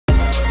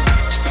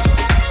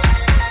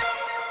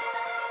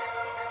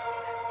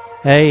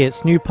Hey,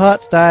 it's new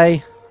parts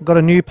day. I've got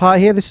a new part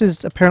here. This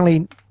is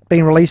apparently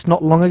been released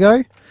not long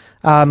ago.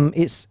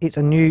 It's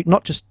a new,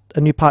 not just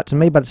a new part to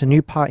me, but it's a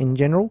new part in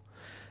general.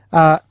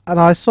 And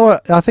I saw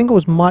it, I think it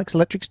was Mike's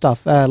Electric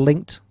Stuff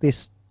linked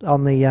this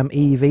on the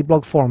EEV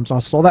blog forums. I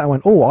saw that and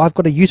went, oh, I've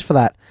got a use for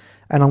that,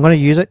 and I'm going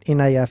to use it in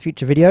a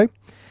future video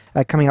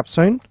coming up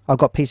soon. I've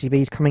got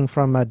PCBs coming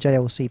from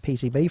JLC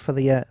PCB for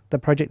the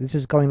project this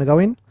is going to go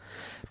in.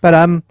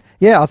 But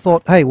yeah, I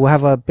thought, hey, we'll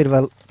have a bit of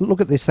a look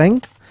at this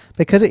thing,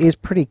 because it is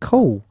pretty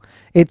cool.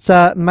 It's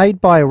made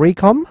by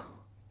Recom.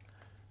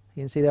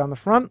 You can see there on the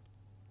front.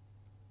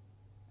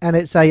 And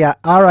it's a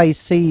RAC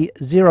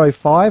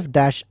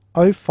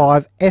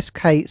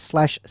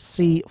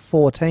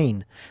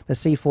 05-05SK/C14. The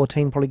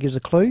C14 probably gives a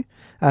clue,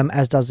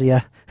 as does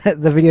the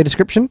the video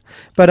description.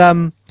 But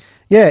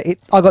yeah,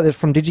 I got this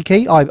from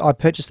Digikey. I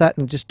purchased that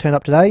and it just turned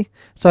up today.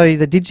 So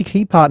the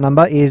Digikey part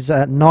number is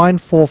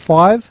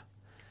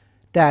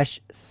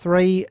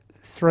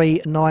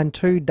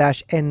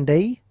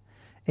 945-3392-ND.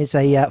 It's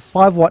a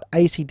 5 watt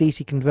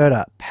AC/DC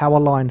converter, power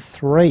line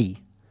 3.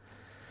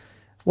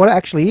 What it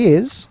actually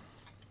is,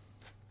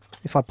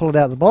 if I pull it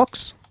out of the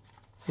box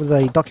with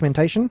the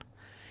documentation,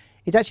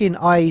 it's actually an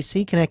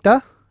IEC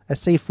connector, a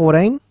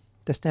C14,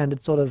 the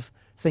standard sort of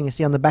thing you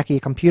see on the back of your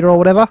computer or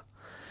whatever.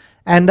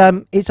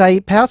 And it's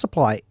a power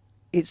supply.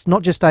 It's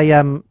not just a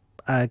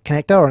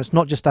connector, or it's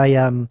not just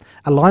a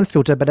line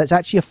filter, but it's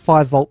actually a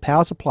 5 volt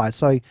power supply.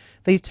 So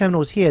these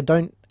terminals here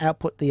don't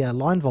output the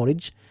line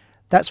voltage.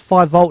 That's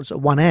 5 volts at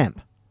 1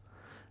 amp.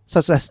 So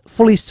it's a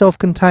fully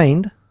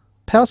self-contained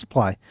power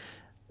supply.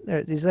 There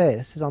it is there.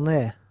 This is on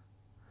there.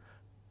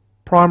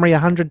 Primary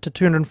 100 to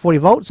 240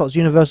 volts, so it's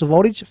universal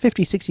voltage,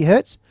 50-60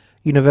 hertz,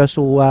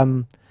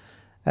 universal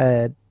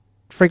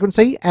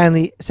frequency, and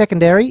the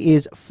secondary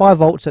is 5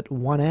 volts at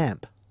 1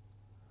 amp.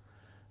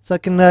 So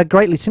it can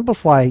greatly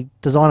simplify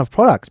design of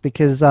products,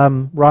 because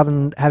rather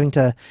than having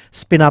to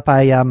spin up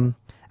a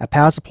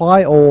power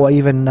supply, or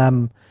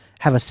even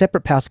have a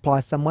separate power supply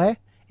somewhere,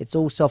 it's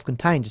all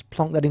self-contained. Just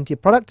plonk that into your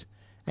product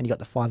and you got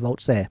the 5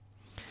 volts there.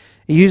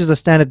 It uses the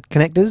standard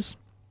connectors,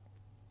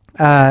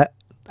 as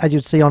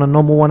you'd see on a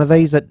normal one of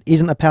these that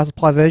isn't a power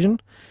supply version.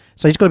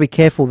 So you've got to be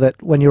careful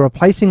that when you're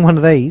replacing one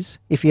of these,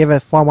 if you ever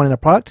find one in a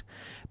product,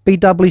 be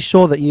doubly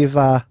sure that you've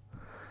had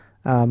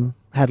a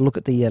look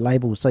at the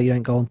labels, so you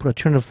don't go and put a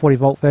 240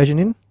 volt version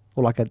in,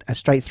 or like a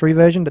straight through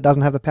version that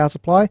doesn't have the power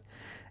supply,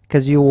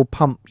 because you will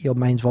pump your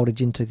mains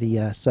voltage into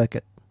the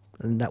circuit,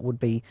 and that would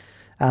be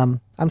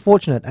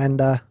unfortunate, and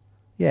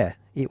yeah,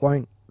 it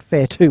won't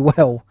fare too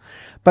well.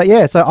 But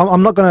yeah, so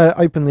I'm not going to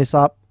open this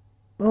up.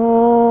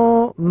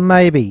 Oh,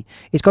 maybe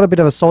it's got a bit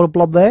of a solder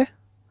blob there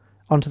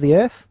onto the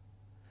earth.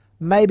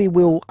 Maybe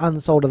we'll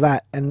unsolder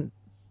that and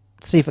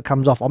see if it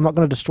comes off. I'm not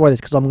going to destroy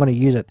this because I'm going to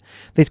use it.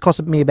 This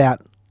costed me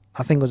about,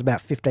 I think it was about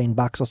 15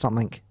 bucks or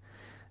something.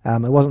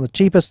 It wasn't the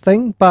cheapest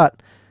thing,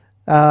 but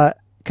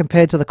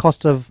compared to the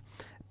cost of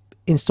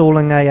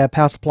installing a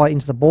power supply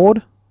into the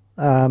board,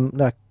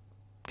 like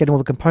getting all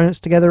the components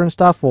together and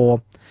stuff, or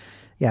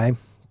you know,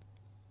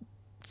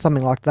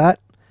 something like that,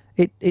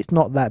 it's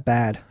not that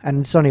bad, and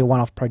it's only a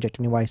one-off project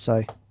anyway,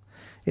 so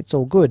it's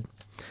all good.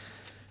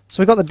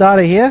 So we've got the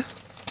data here.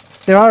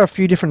 There are a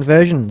few different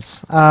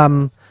versions.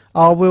 I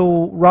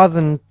will, rather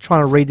than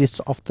trying to read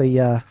this off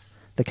the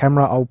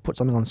camera, I'll put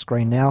something on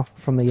screen now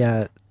from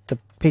the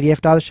PDF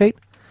datasheet.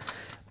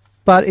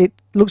 But it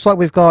looks like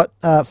we've got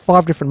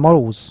 5 different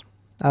models.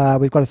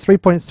 We've got a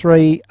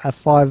 3.3, a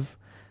 5,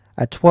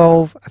 a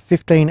 12, a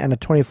 15, and a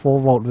 24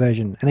 volt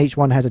version, and each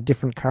one has a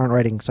different current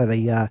rating. So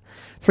the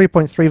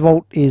 3.3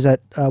 volt is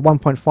at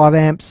 1.5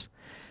 amps.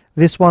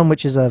 This one,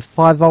 which is a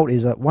 5 volt,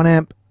 is at 1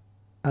 amp.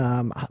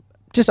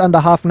 Just under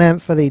half an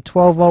amp for the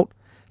 12 volt.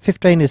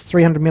 15 is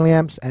 300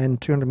 milliamps,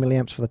 and 200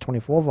 milliamps for the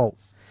 24 volt.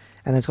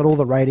 And it's got all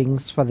the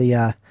ratings for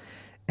the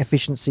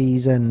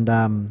efficiencies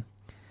and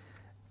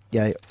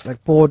yeah,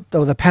 like board,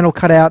 or the panel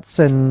cutouts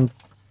and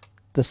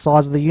the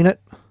size of the unit.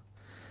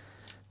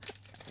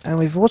 And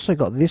we've also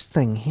got this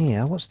thing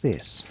here. What's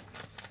this?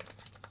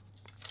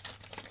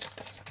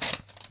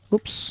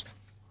 Oops.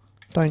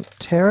 Don't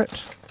tear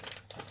it.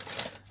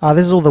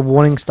 This is all the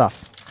warning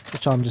stuff,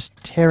 which I'm just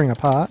tearing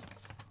apart.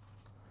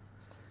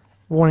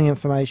 Warning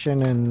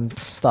information and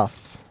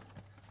stuff.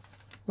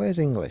 Where's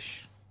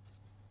English?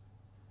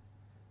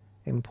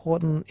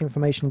 Important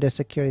information de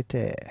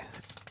sécurité.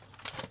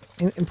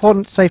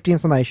 Important safety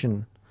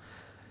information.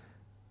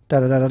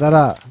 Da da da da da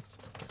da.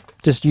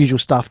 Just usual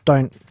stuff.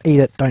 Don't eat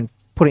it. Don't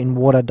put it in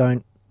water.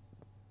 Don't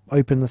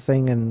open the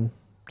thing and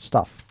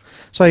stuff.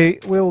 So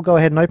we'll go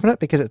ahead and open it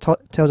because it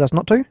tells us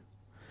not to.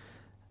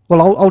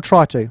 Well, I'll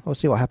try to. I'll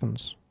see what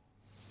happens.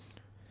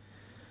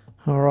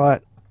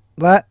 Alright.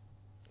 That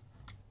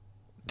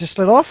just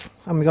slid off,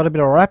 and we got a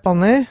bit of wrap on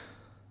there.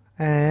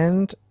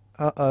 And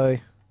uh-oh.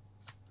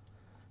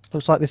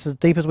 Looks like this is as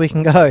deep as we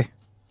can go,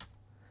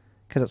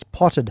 because it's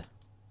potted.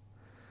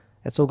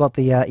 It's all got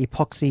the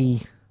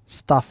epoxy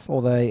stuff,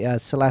 or the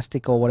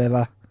Celastic or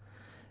whatever,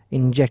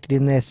 injected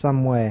in there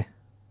somewhere.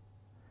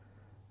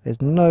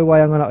 There's no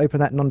way I'm going to open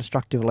that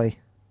non-destructively.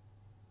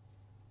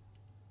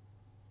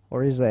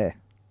 Or is there?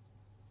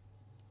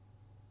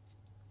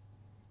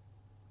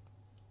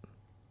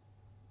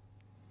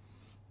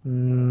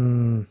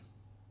 I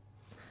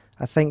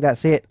think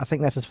that's it. I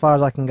think that's as far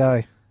as I can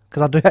go,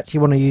 because I do actually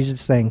want to use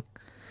this thing.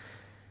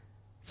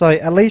 So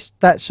at least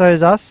that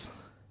shows us,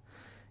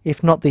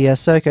 if not the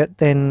circuit,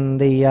 then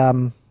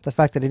the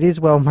fact that it is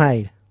well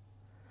made.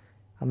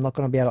 I'm not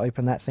going to be able to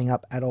open that thing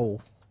up at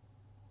all.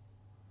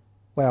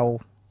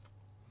 Well,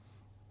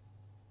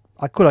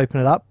 I could open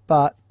it up,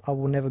 but I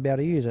will never be able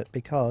to use it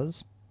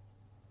because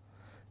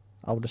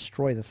I'll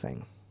destroy the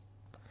thing.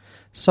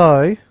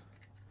 So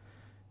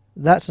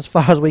that's as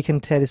far as we can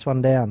tear this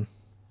one down.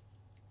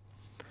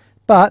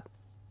 But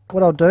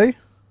what I'll do,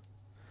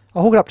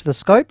 I'll hook it up to the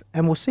scope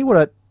and we'll see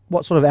what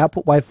sort of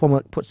output waveform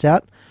it puts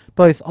out,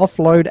 both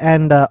offload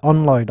and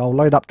onload. I'll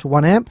load up to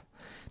 1 amp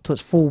to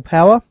its full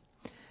power,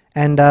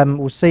 and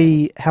we'll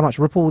see how much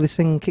ripple this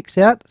thing kicks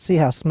out, see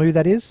how smooth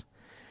that is,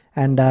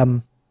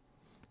 and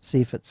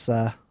see if it's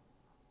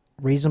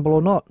reasonable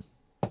or not.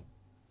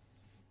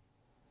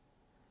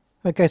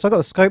 Okay, so I've got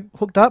the scope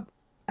hooked up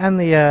and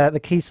the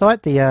key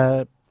sight,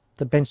 the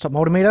benchtop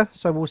multimeter,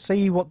 so we'll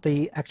see what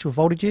the actual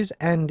voltage is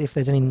and if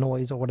there's any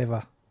noise or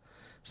whatever.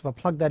 So if I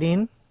plug that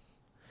in,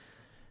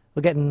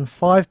 we're getting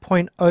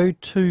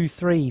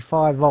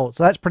 5.0235 volts.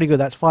 So that's pretty good.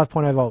 That's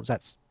 5.0 volts.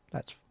 That's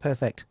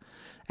perfect.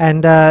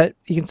 And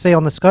you can see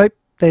on the scope,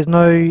 there's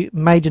no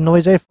major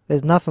noise there.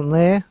 There's nothing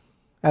there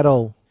at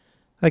all.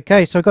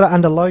 Okay, so I've got it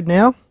under load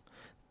now.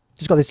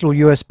 Just got this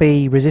little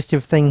USB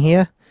resistive thing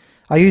here.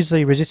 I use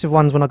the resistive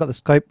ones when I've got the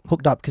scope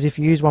hooked up, because if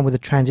you use one with a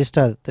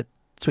transistor that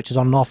switches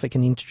on and off, it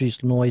can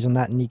introduce noise and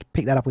that, and you can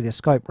pick that up with your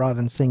scope rather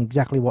than seeing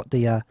exactly what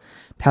the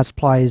power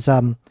supply is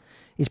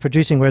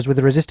producing. Whereas with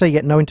the resistor, you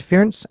get no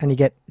interference and you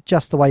get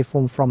just the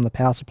waveform from the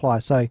power supply.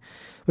 So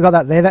we got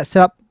that there. That's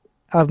set up.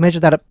 I've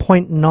measured that at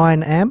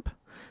 0.9 amp,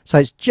 so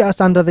it's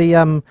just under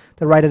the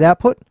rated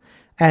output,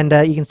 and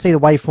you can see the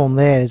waveform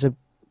there. There's a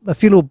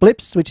few little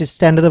blips, which is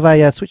standard of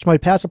a switch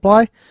mode power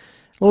supply.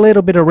 A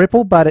little bit of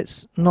ripple, but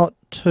it's not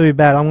too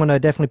bad. I'm going to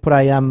definitely put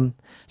a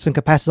some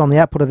capacitors on the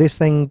output of this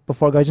thing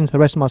before it goes into the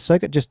rest of my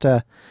circuit, just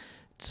to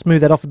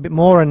smooth that off a bit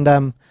more, and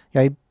you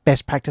know,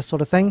 best practice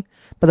sort of thing.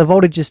 But the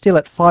voltage is still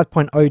at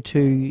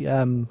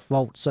 5.02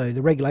 volts, so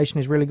the regulation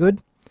is really good.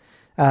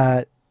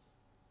 A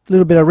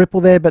little bit of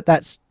ripple there, but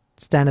that's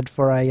standard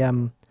for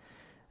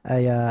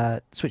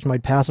a switch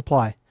mode power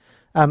supply.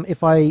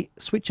 If I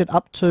switch it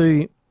up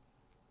to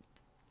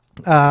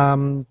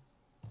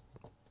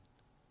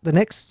the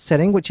next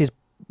setting, which is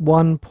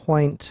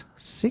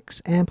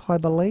 1.6 amp, I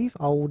believe,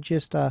 I'll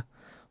just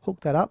hook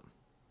that up.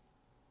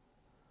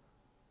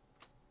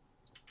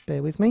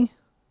 Bear with me.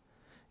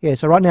 Yeah,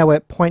 so right now we're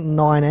at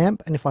 0.9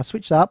 amp, and if I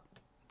switch up,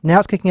 now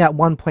it's kicking out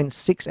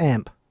 1.6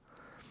 amp.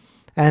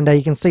 And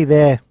you can see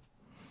there's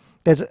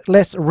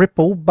less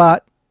ripple,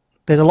 but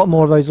there's a lot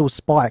more of those little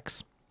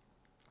spikes.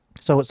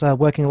 So it's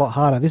working a lot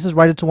harder. This is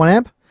rated to 1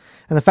 amp,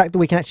 and the fact that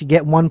we can actually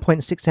get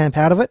 1.6 amp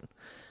out of it,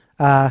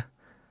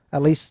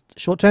 at least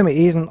short term, it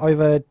isn't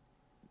over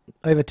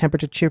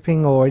temperature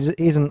tripping, or it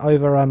isn't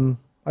over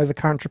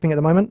current tripping at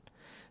the moment.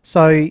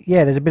 So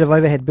yeah, there's a bit of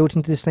overhead built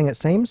into this thing, it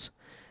seems.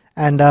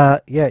 And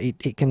yeah,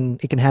 it can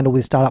handle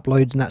with startup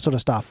loads and that sort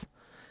of stuff.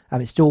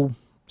 It's still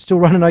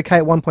running okay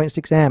at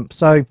 1.6 amp.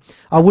 So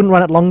I wouldn't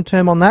run it long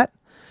term on that,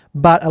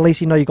 but at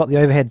least you know you've got the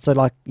overhead. So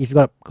like if you've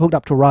got it hooked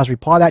up to a Raspberry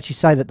Pi, they actually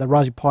say that the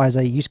Raspberry Pi is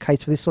a use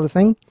case for this sort of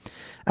thing.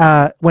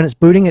 When it's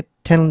booting, it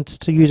tends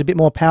to use a bit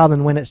more power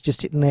than when it's just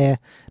sitting there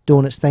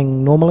doing its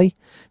thing normally.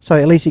 So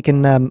at least it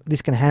can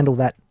this can handle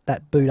that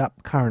boot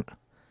up current.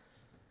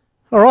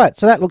 Alright,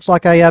 so that looks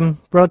like a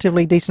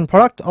relatively decent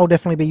product. I'll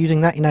definitely be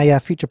using that in a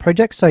future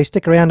project, so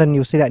stick around and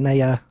you'll see that in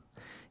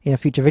a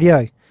future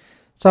video.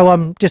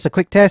 So just a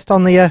quick test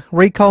on the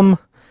Recom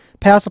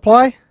power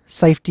supply,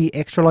 safety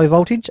extra low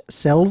voltage,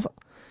 SELV.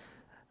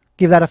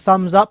 Give that a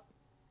thumbs up.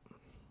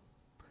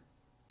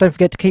 Don't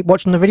forget to keep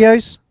watching the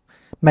videos.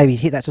 Maybe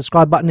hit that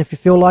subscribe button if you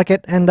feel like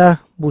it, and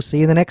we'll see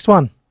you in the next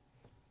one.